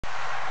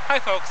Hi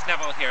folks,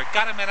 Neville here.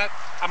 Got a minute?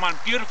 I'm on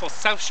beautiful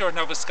South Shore,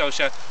 Nova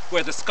Scotia,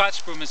 where the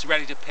Scotch Broom is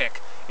ready to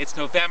pick. It's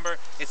November,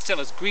 it's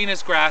still as green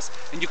as grass,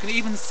 and you can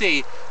even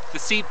see the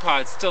seed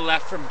pods still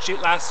left from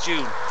last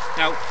June.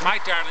 Now, my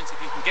darlings,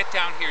 if you can get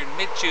down here in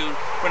mid-June,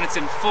 when it's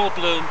in full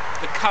bloom,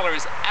 the color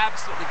is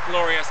absolutely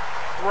glorious,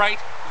 bright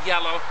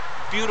yellow,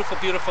 beautiful,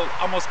 beautiful,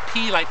 almost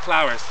pea-like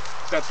flowers.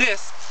 Now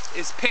this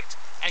is picked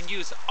and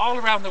used all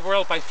around the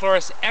world by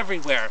florists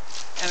everywhere,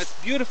 and it's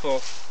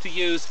beautiful to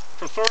use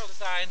for floral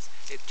designs.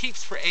 It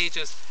keeps for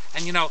ages,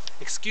 and you know,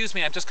 excuse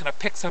me, I'm just going to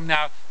pick some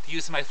now to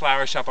use in my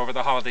flower shop over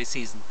the holiday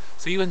season.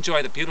 So you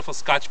enjoy the beautiful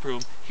Scotch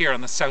Broom here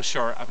on the South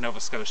Shore of Nova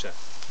Scotia.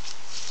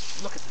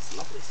 Look at this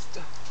lovely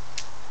stuff.